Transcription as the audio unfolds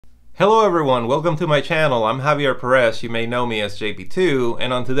Hello everyone, welcome to my channel. I'm Javier Perez, you may know me as JP2,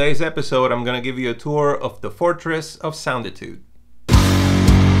 and on today's episode I'm going to give you a tour of the Fortress of Sounditude.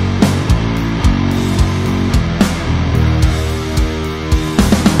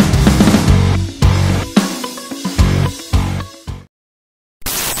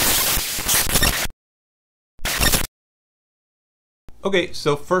 Okay,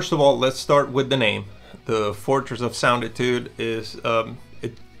 so first of all, let's start with the name. The Fortress of Sounditude is,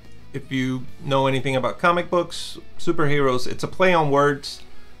 if you know anything about comic books, superheroes, it's a play on words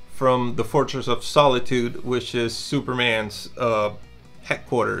from the Fortress of Solitude, which is Superman's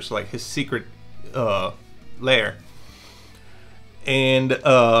headquarters, like his secret lair. And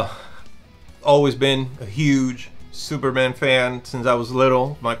always been a huge Superman fan since I was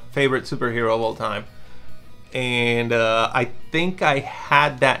little, my favorite superhero of all time. And I think I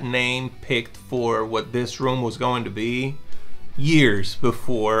had that name picked for what this room was going to be years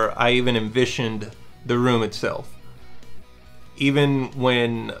before I even envisioned the room itself. Even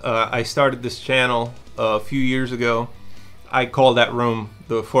when I started this channel a few years ago, I called that room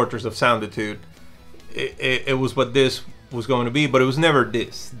the Fortress of Sounditude. It was what this was going to be, but it was never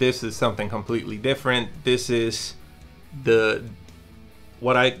this. This is something completely different. This is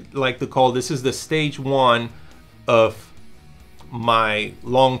what I like to call, this is the stage one of my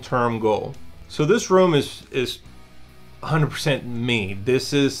long-term goal. So this room is 100% me.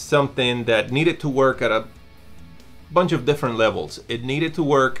 This is something that needed to work at a bunch of different levels. It needed to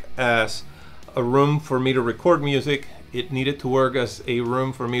work as a room for me to record music. It needed to work as a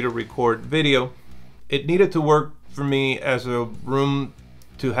room for me to record video. It needed to work for me as a room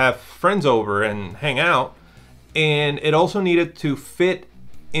to have friends over and hang out. And it also needed to fit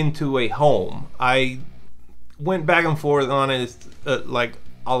into a home. I went back and forth on it like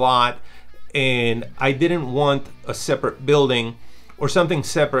a lot, and I didn't want a separate building or something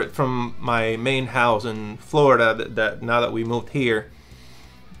separate from my main house in Florida that now that we moved here,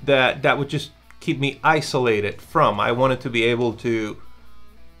 that would just keep me isolated from. I wanted to be able to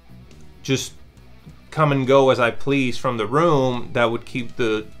just come and go as I please from the room. That would keep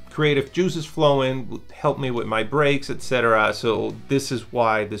the creative juices flowing, would help me with my breaks, etc. So this is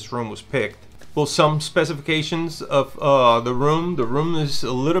why this room was picked. Well, some specifications of the room. The room is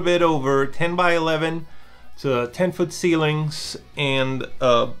a little bit over 10 by 11. It's 10-foot ceilings, and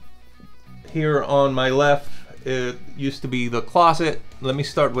here on my left, it used to be the closet. Let me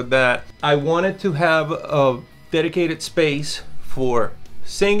start with that. I wanted to have a dedicated space for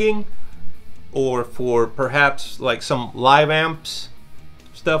singing, or for perhaps like some live amps,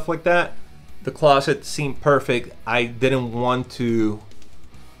 stuff like that. The closet seemed perfect. I didn't want to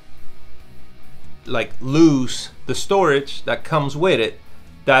like lose the storage that comes with it.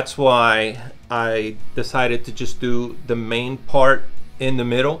 That's why I decided to just do the main part in the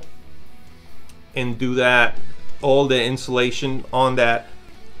middle and do that, all the insulation on that,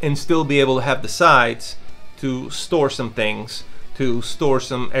 and still be able to have the sides to store some things, to store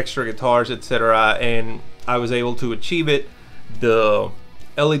some extra guitars, etc. And I was able to achieve it. The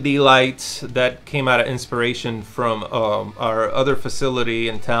LED lights that came out of inspiration from our other facility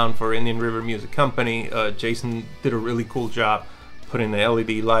in town for Indian River Music Company. Jason did a really cool job putting the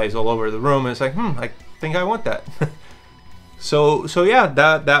LED lights all over the room, and it's like, I think I want that. so yeah,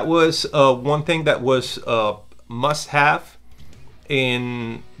 that was one thing that was must have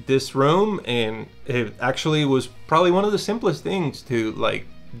in this room, and it actually was probably one of the simplest things to like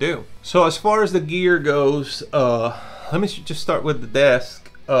do. So as far as the gear goes, let me just start with the desk.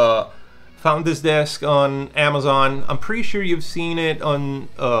 Found this desk on Amazon. I'm pretty sure you've seen it on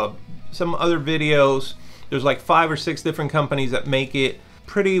some other videos. There's like 5 or 6 different companies that make it.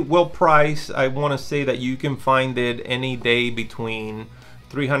 Pretty well priced. I want to say that you can find it any day between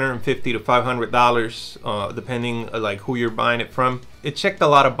 $350 to $500, depending like who you're buying it from. It checked a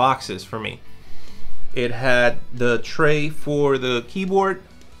lot of boxes for me. It had the tray for the keyboard,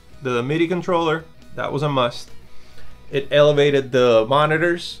 the MIDI controller, that was a must. It elevated the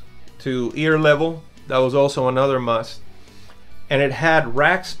monitors to ear level. That was also another must. And it had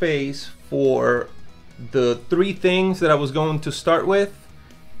rack space for the 3 things that I was going to start with,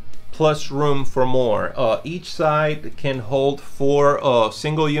 plus room for more. Each side can hold 4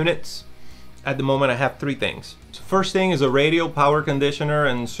 single units. At the moment I have 3 things. So first thing is a radio, power conditioner,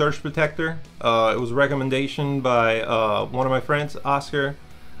 and surge protector. It was a recommendation by one of my friends, Oscar.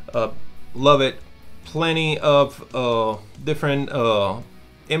 Love it. Plenty of different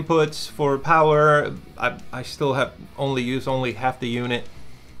inputs for power. I still have used only half the unit.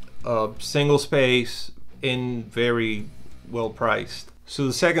 Single space, and very well priced. So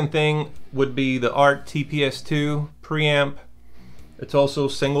the second thing would be the ART TPS2 preamp. It's also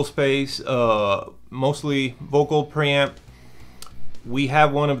single space, mostly vocal preamp. We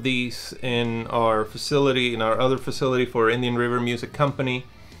have one of these in our facility, in our other facility for Indian River Music Company,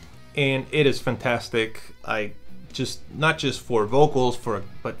 and it is fantastic. Not just for vocals,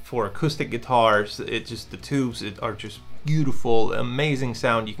 but for acoustic guitars. The tubes are just beautiful, amazing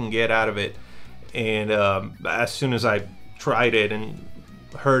sound you can get out of it. And as soon as I tried it and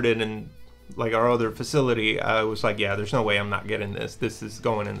heard it in like our other facility, I was like, yeah, there's no way I'm not getting this. This is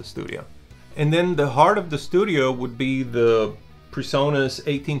going in the studio. And then the heart of the studio would be the PreSonus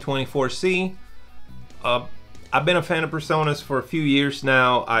 1824C. I've been a fan of PreSonus for a few years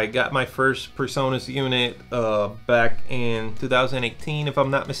now. I got my first PreSonus unit back in 2018, if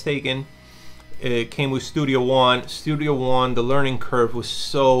I'm not mistaken. It came with Studio One. Studio One, the learning curve was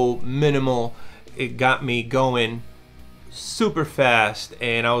so minimal. It got me going super fast,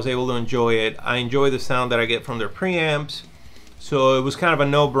 and I was able to enjoy it. I enjoy the sound that I get from their preamps, so it was kind of a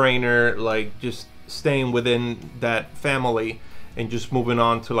no-brainer, like just staying within that family and just moving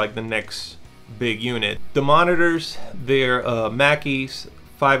on to like the next big unit. The monitors, they're Mackie's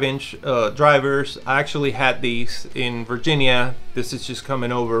 5-inch drivers. I actually had these in Virginia. This is just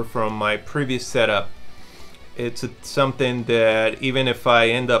coming over from my previous setup. It's something that even if I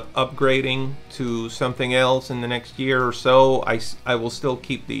end up upgrading to something else in the next year or so, I will still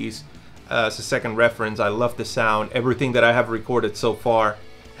keep these as a second reference. I love the sound. Everything that I have recorded so far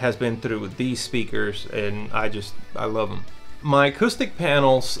has been through these speakers, and I love them. My acoustic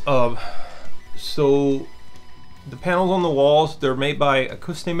panels, so the panels on the walls, they're made by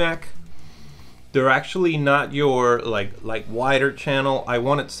Acoustimac. They're actually not your like wider channel. I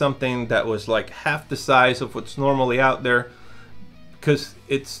wanted something that was like half the size of what's normally out there, because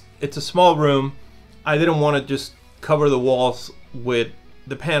it's a small room. I didn't want to just cover the walls with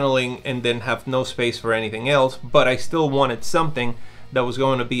the paneling and then have no space for anything else, but I still wanted something that was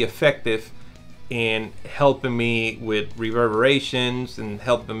going to be effective in helping me with reverberations and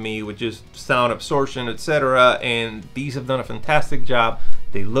helping me with just sound absorption, etc. And these have done a fantastic job.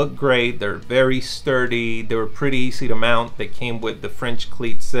 They look great. They're very sturdy. They were pretty easy to mount. They came with the French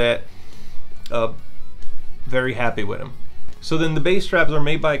cleat set. Very happy with them. So then the bass straps are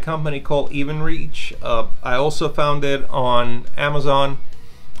made by a company called Evenreach. I also found it on Amazon.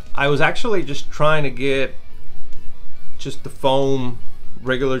 I was actually just trying to get just the foam,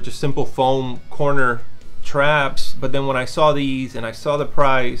 regular, just simple foam corner traps, but then when I saw these and I saw the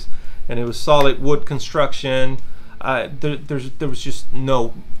price and it was solid wood construction, there was just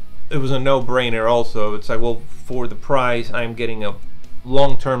it was a no-brainer. Also, it's like, well, for the price, I'm getting a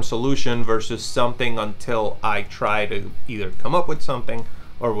long-term solution versus something until I try to either come up with something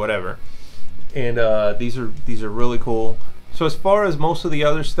or whatever. And these are really cool. So as far as most of the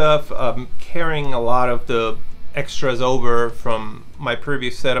other stuff, I'm carrying a lot of the extras over from my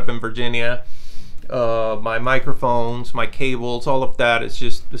previous setup in Virginia. My microphones, my cables, all of that is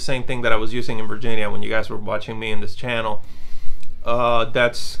just the same thing that I was using in Virginia when you guys were watching me in this channel.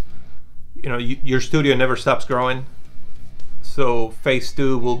 That's, you know, your studio never stops growing. So phase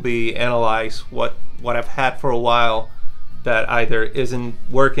 2 will be analyze what I've had for a while that either isn't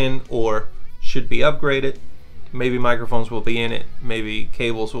working or should be upgraded. Maybe microphones will be in it, maybe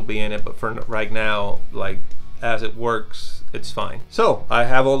cables will be in it, but for right now, like, as it works, it's fine. So I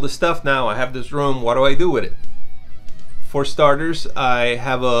have all this stuff now. I have this room. What do I do with it? For starters, I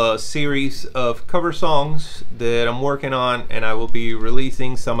have a series of cover songs that I'm working on, and I will be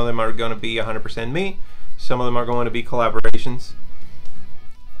releasing. Some of them are going to be 100% me. Some of them are going to be collaborations.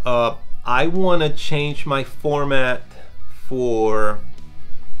 I want to change my format for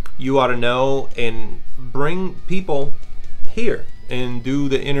You Ought to Know and bring people here and do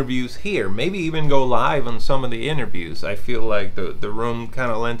the interviews here. Maybe even go live on some of the interviews. I feel like the room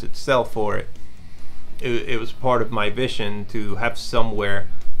kind of lends itself for it. It was part of my vision to have somewhere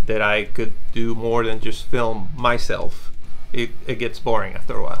that I could do more than just film myself. It gets boring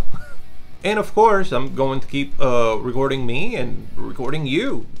after a while. And of course, I'm going to keep recording me and recording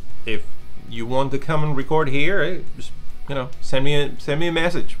you. If you want to come and record here, hey, just, you know, send me a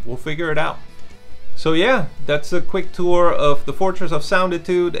message. We'll figure it out. So yeah, that's a quick tour of the Fortress of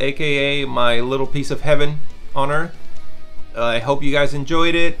Sounditude, aka my little piece of heaven on earth. I hope you guys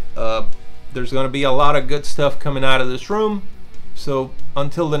enjoyed it. There's going to be a lot of good stuff coming out of this room. So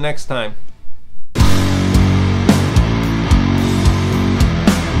until the next time.